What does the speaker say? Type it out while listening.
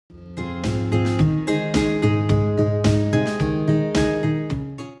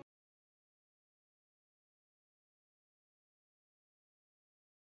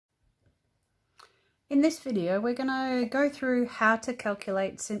In this video, we're going to go through how to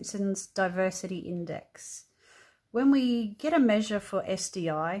calculate Simpson's diversity index. When we get a measure for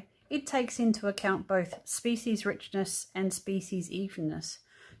SDI, it takes into account both species richness and species evenness.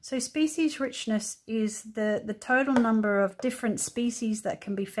 So species richness is the total number of different species that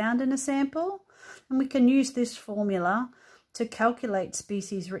can be found in a sample, and we can use this formula to calculate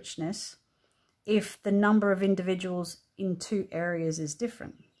species richness if the number of individuals in two areas is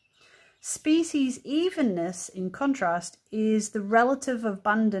different. Species evenness, in contrast, is the relative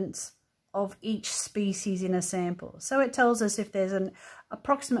abundance of each species in a sample. So it tells us if there's an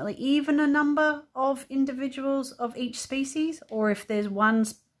approximately even a number of individuals of each species, or if there's one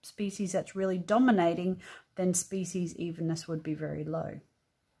species that's really dominating, then species evenness would be very low.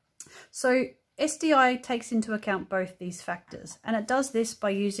 So SDI takes into account both these factors, and it does this by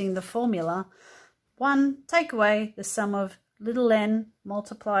using the formula 1 take away the sum of little n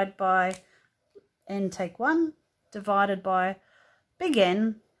multiplied by n take 1 divided by big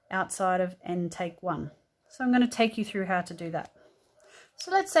N outside of n take 1. So I'm going to take you through how to do that.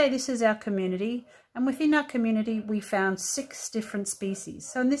 So let's say this is our community, and within our community we found 6 different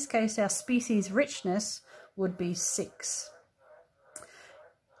species. So in this case our species richness would be 6.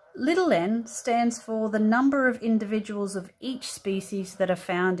 Little n stands for the number of individuals of each species that are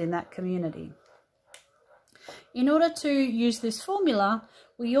found in that community. In order to use this formula,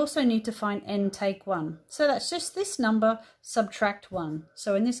 we also need to find n take 1. So that's just this number subtract 1.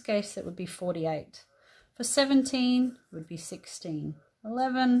 So in this case it would be 48. For 17 it would be 16.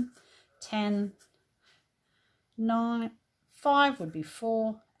 11, 10, 9, 5 would be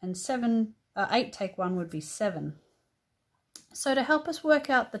 4, and 8 take 1 would be 7. So to help us work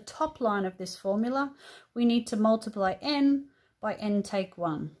out the top line of this formula, we need to multiply n by n take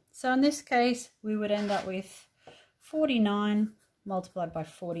 1. So in this case, we would end up with 49 multiplied by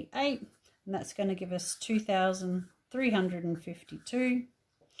 48, and that's going to give us 2,352.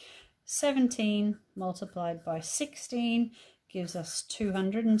 17 multiplied by 16 gives us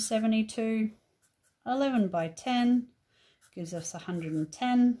 272. 11 by 10 gives us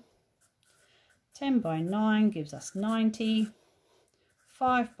 110. 10 by 9 gives us 90.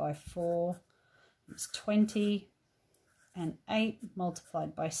 5 by 4 is 20. And 8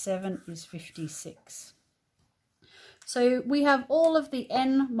 multiplied by 7 is 56. So we have all of the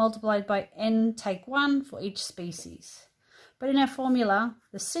n multiplied by n take 1 for each species. But in our formula,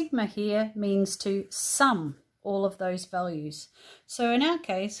 the sigma here means to sum all of those values. So in our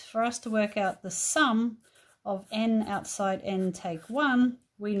case, for us to work out the sum of n outside n take 1,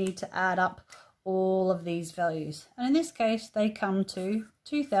 we need to add up all of these values. And in this case, they come to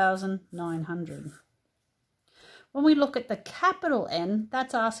 2,900. When we look at the capital N,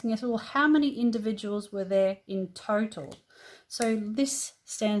 that's asking us, well, how many individuals were there in total? So this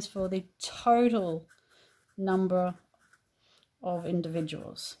stands for the total number of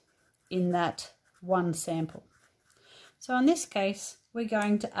individuals in that one sample. So in this case, we're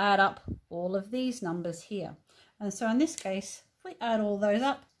going to add up all of these numbers here. And so in this case, if we add all those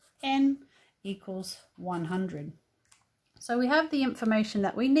up, N equals 100. So we have the information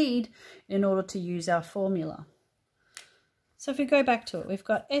that we need in order to use our formula. So if we go back to it, we've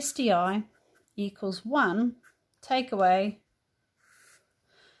got SDI equals 1 take away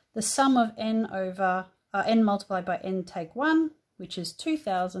the sum of n over n multiplied by n take 1, which is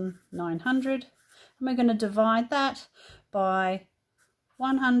 2,900, and we're going to divide that by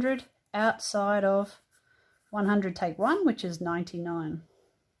 100 outside of 100 take 1, which is 99.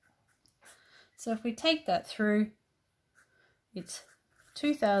 So if we take that through, it's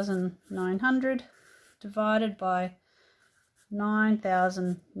 2,900 divided by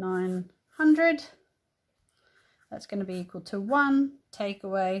 9,900. That's going to be equal to 1 take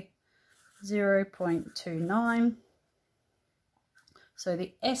away 0.29. So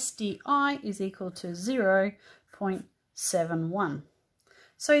the SDI is equal to 0.71.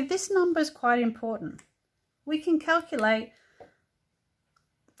 So this number is quite important. We can calculate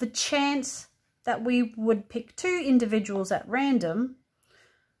the chance that we would pick 2 individuals at random,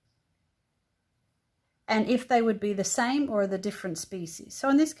 and if they would be the same or the different species. So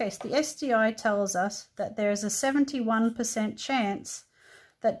in this case, the SDI tells us that there is a 71% chance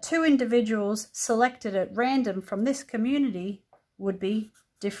that 2 individuals selected at random from this community would be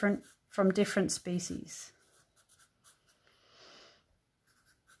different from different species.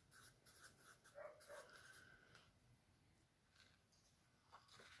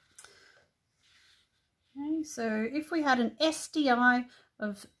 Okay, so if we had an SDI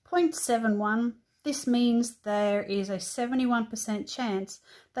of 0.71, this means there is a 71% chance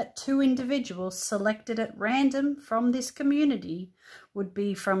that 2 individuals selected at random from this community would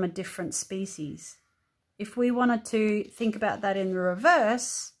be from a different species. if we wanted to think about that in the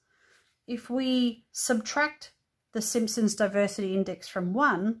reverse, if we subtract the Simpson's diversity index from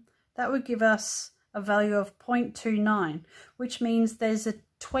 1, that would give us a value of 0.29, which means there's a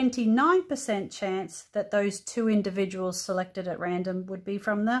 29% chance that those 2 individuals selected at random would be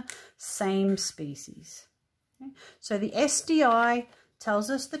from the same species. Okay? So the SDI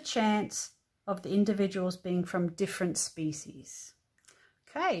tells us the chance of the individuals being from different species.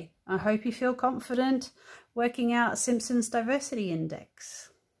 Okay, I hope you feel confident working out Simpson's diversity index.